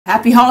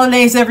Happy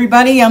holidays,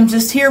 everybody. I'm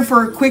just here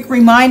for a quick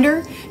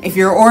reminder. If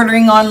you're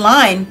ordering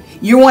online,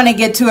 you want to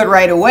get to it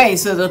right away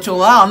so that you'll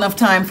allow enough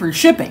time for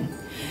shipping.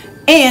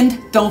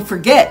 And don't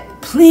forget,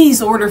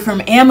 please order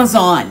from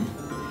Amazon.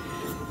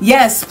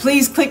 Yes,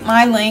 please click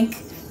my link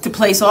to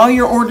place all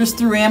your orders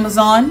through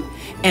Amazon,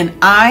 and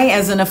I,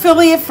 as an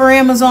affiliate for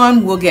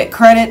Amazon, will get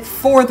credit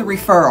for the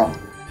referral.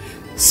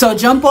 So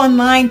jump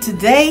online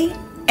today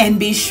and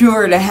be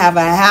sure to have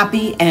a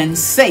happy and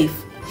safe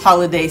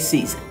holiday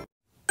season.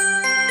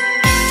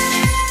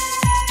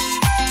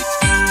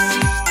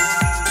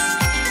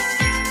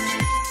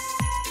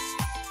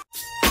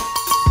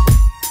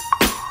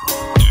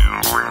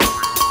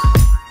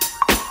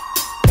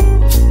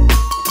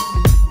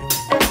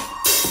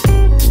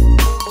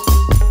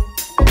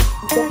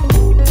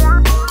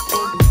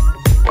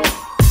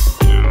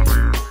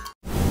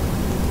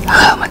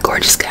 Hello, my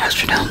gorgeous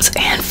gastronomes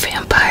and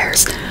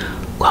vampires.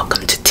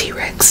 Welcome to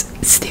T-Rex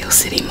Steel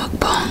City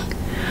Mukbang.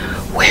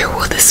 Where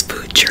will this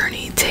food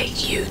journey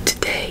take you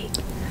today?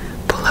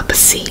 Pull up a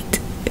seat.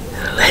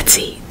 Let's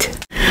eat.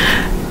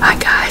 Hi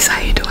guys, how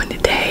you doing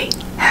today?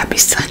 Happy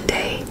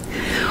Sunday.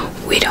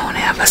 We don't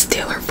have a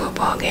Steeler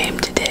football game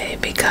today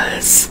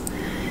because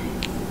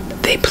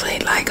they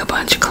played like a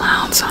bunch of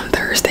clowns on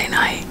Thursday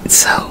night.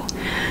 So,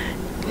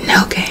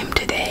 no game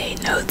today,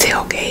 no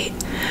tailgate.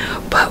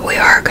 But we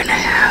are going to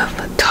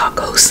have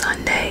Taco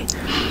Sunday,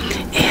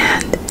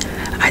 and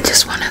I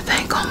just want to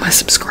thank all my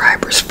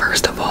subscribers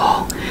first of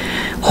all,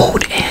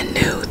 old and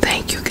new.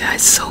 Thank you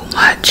guys so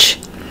much.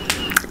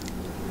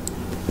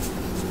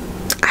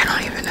 I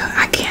don't even know,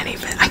 I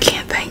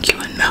can't thank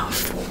you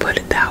enough, we'll put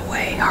it that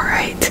way,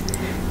 alright?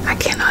 I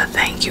cannot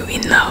thank you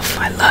enough.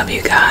 I love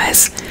you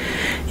guys.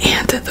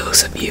 And to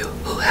those of you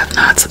who have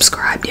not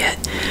subscribed yet,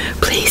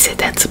 please hit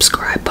that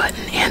subscribe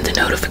button and the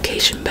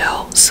notification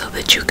bell so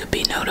that you could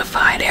be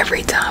notified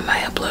every time I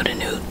upload a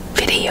new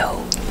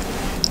video.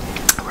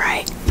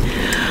 Alright,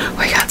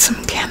 we got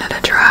some Canada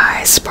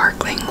Dry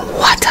sparkling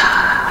water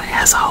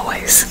as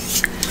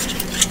always.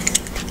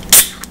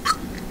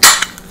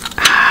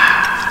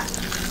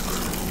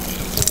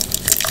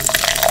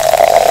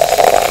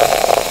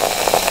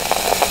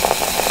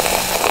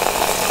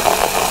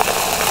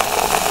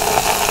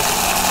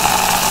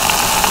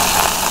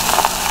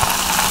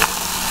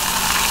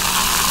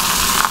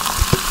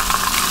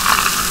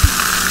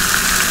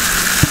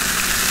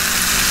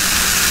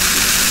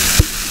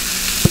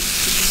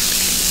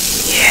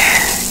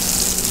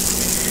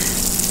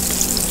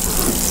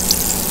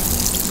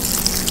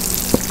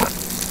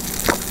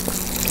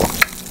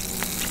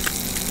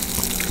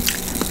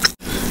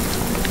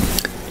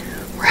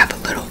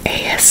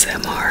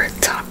 ASMR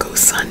Taco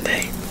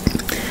Sunday.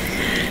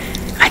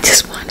 I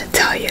just want to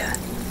tell you,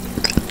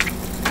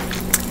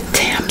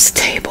 Tam's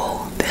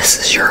Table, this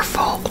is your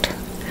fault,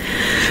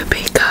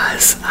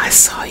 because I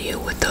saw you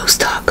with those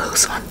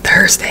tacos on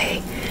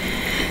Thursday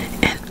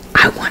and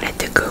I wanted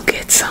to go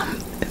get some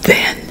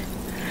then,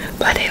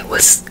 but it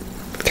was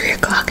 3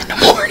 o'clock in the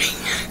morning.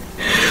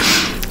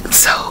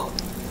 So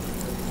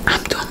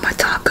I'm doing my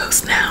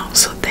tacos now,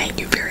 so thank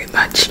you very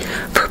much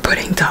for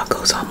putting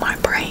tacos on my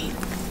brain.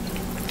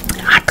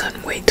 I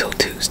couldn't wait till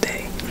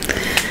Tuesday.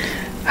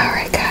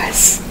 Alright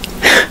guys.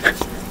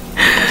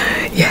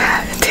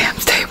 Yeah,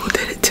 Tam's Table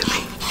did it to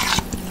me.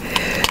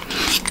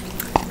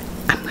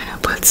 I'm gonna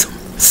put some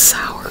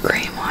sour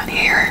cream on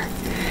here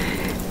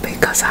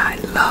because I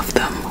love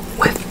them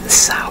with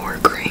sour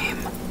cream.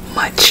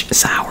 Much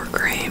sour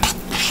cream.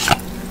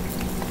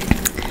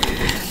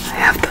 I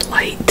have the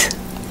light.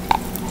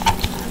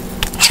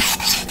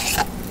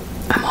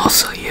 I'm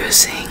also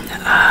using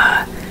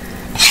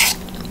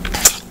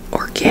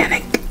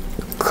organic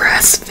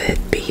grass-fed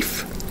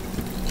beef,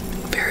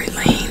 very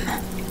lean,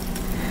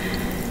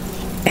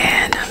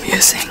 and I'm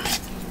using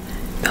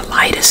the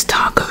lightest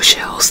taco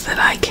shells that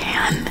I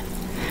can,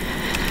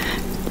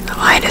 the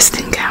lightest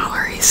in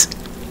calories,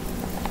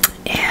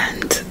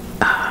 and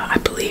I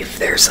believe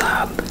there's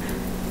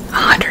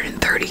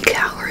 130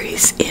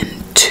 calories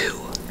in two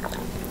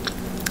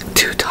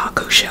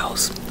taco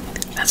shells.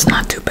 That's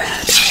not too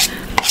bad.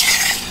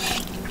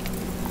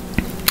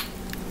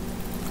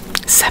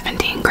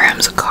 17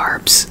 grams of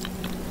carbs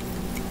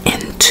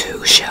in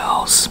 2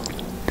 shells.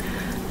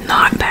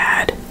 Not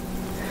bad.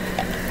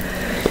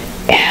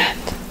 And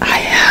I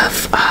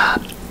have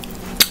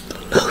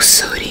low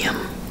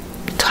sodium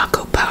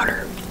taco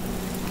powder.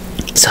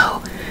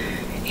 So,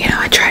 you know,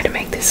 I tried to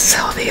make this as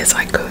healthy as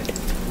I could.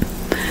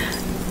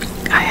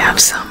 I have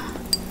some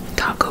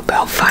Taco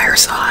Bell fire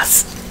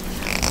sauce.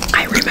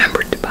 I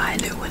remembered to buy a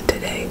new one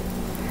today.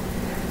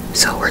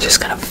 So we're just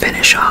gonna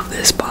finish off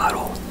this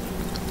bottle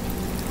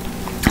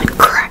and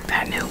crack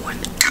that new one.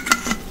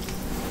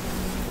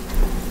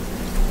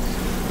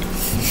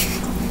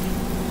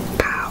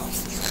 Pow.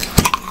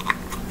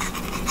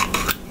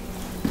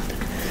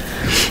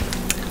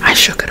 I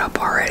shook it up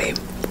already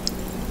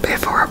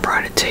before I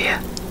brought it to you.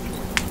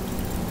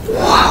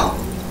 Whoa.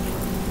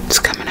 It's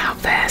coming out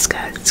fast,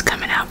 guys. It's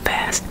coming out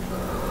fast.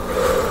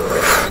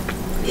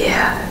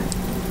 Yeah.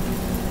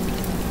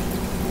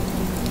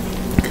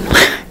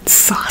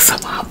 Sauce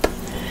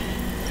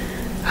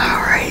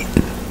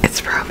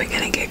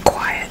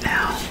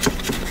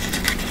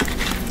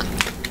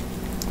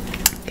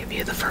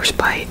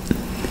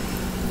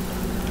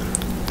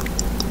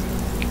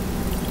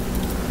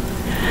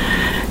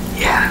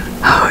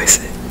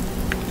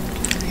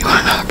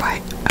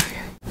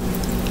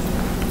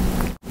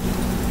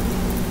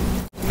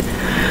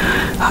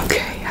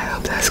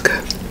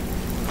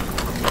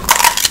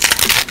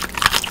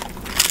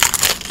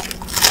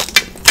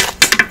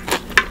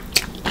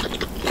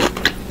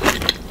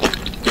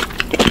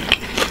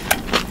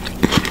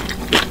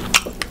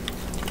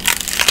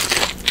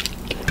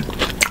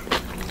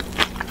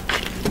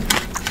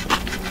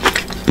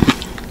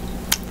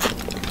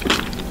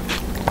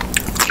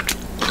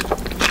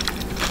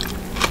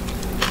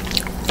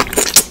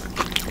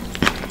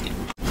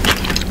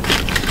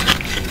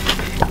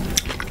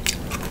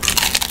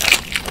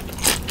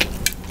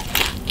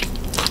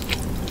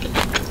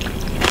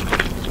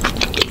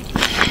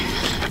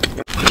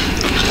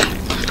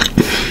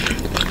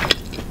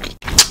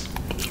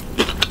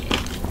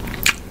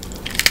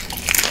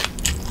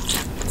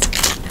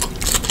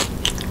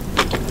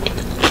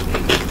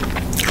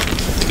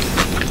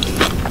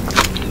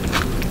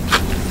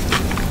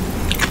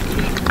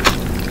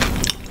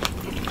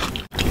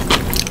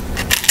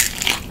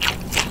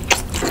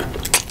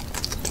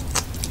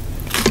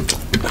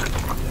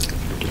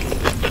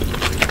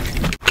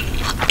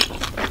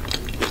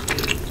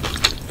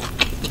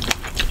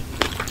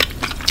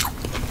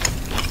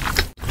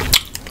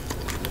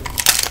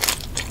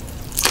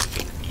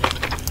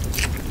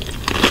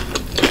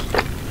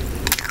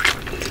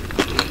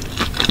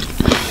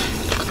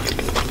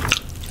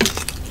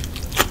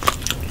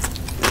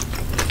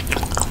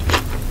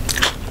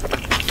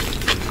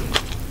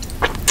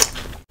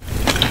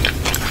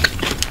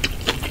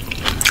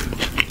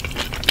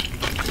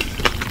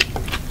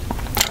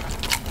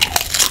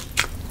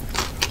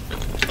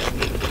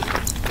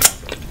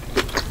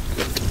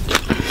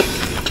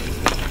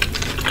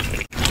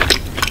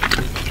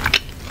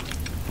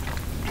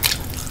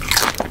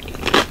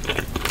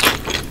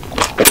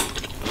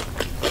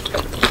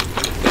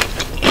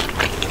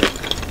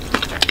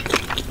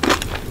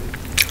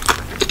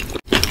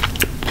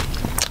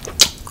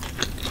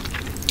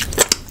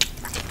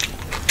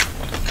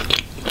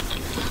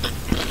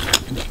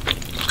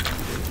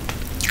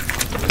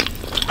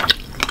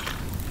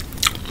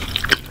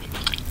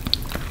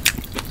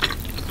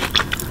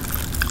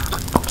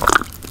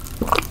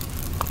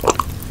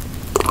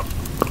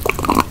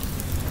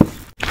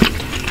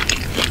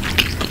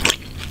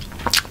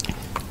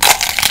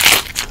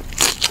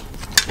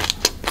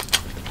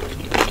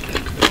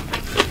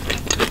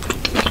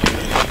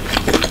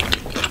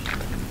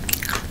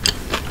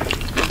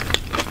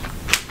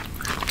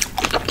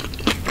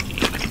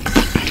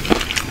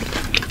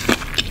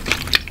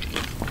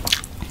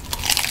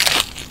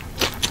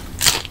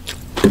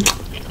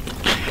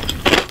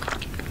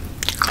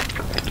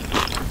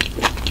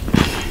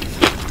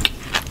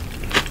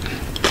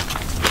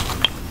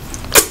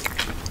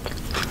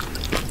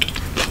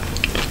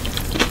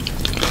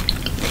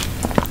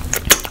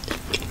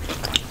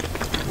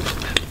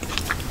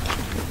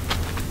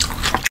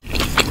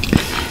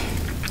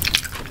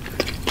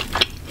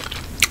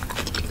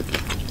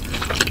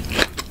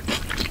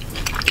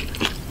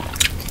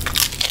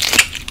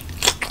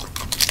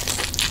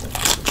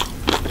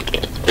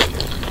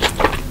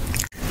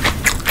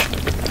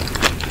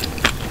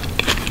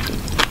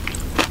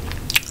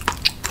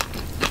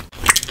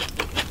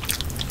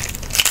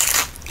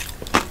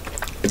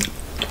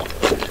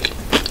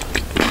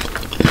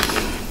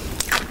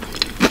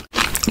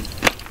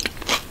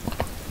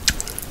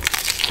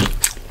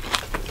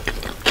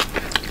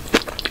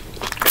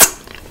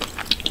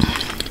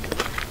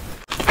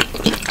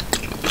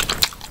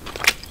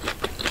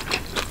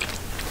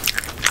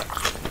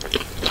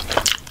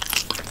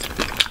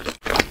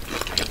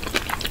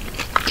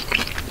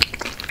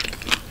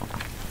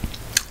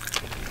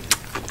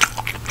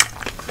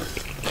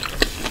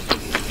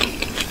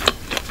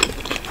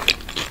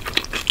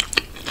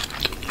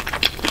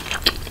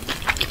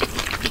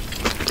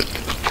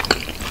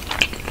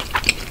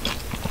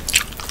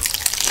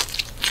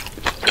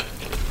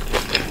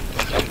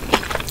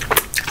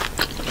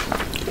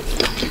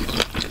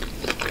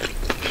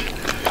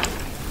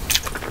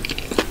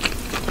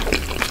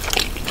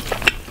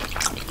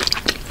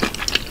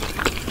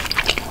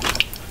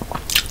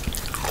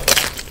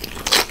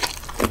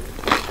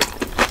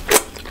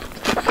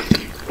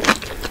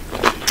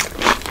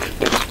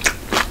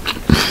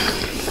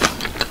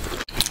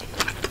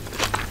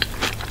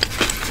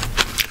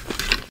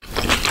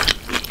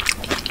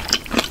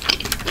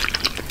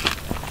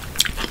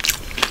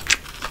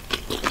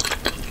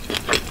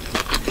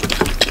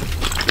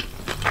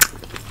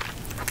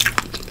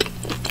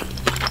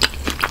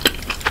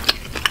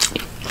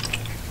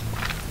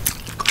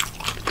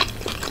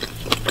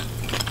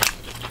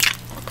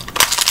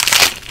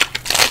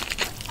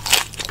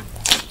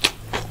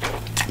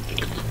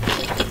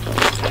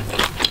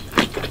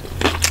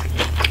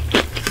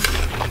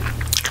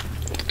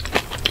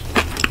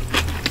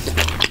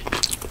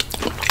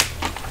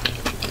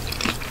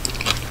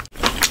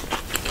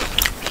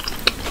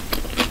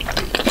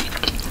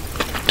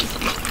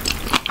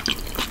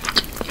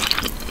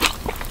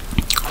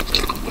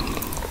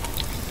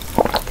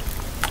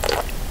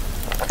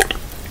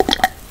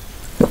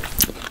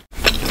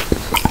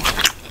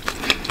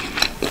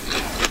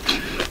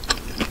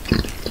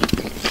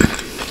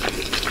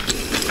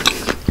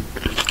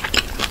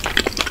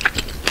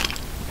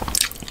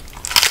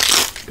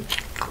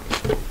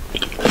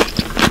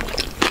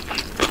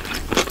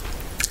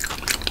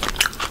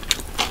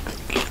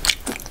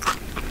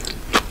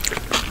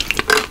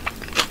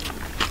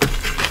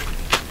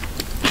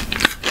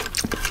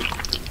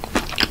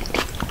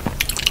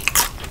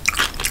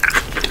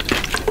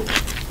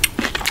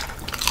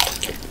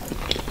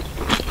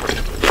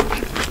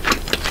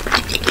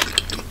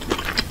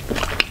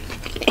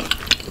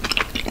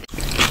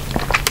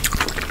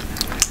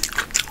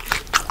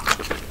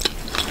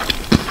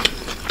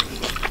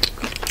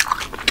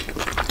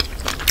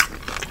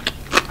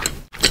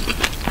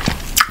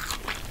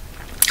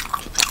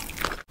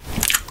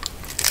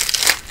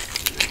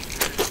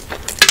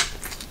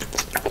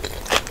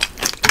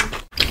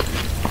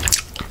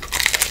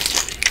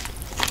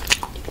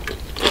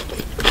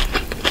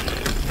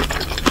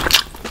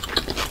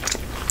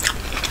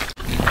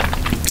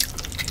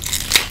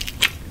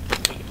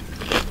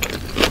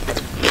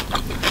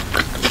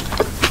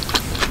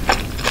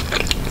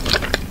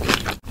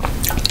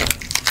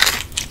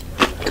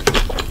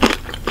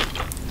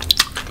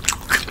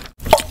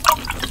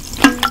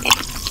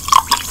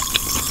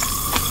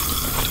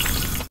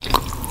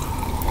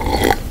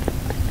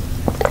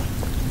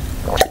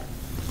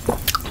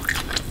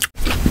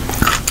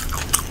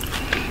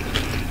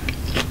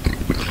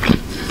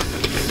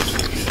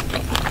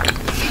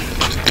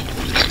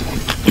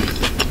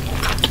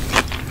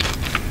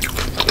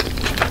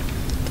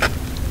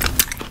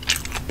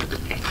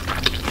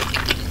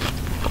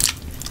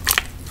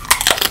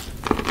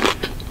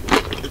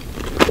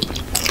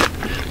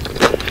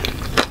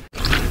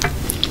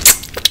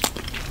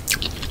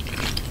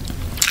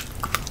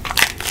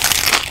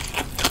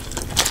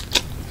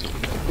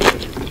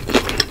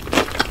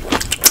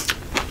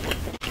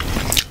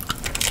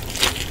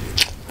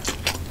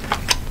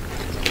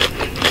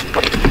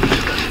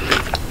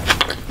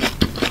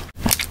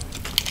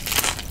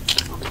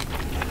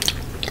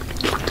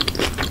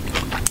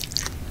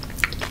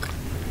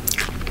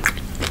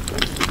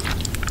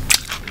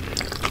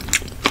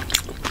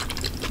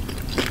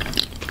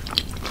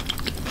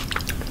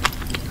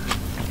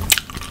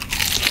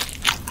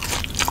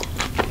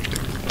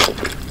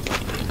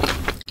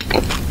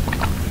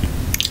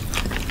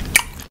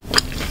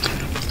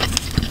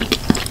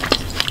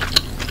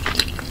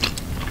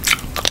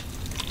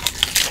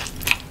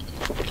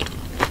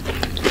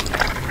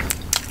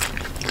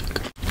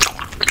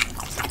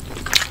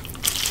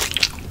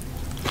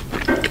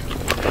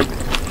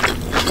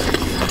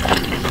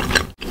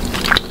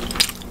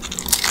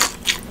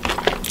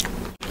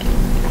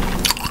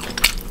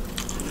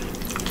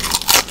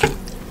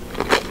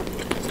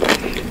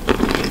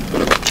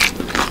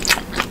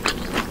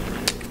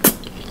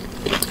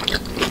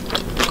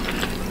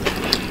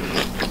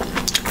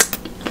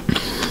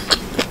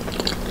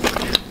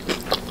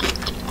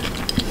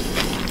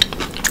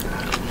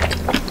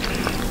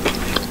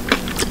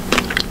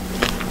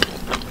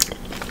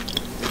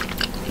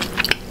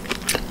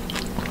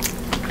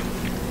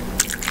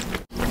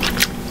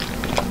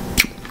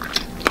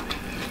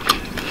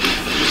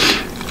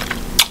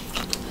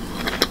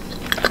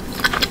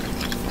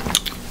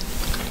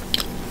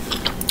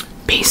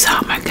saw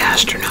my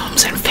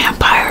gastronomes and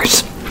vampires.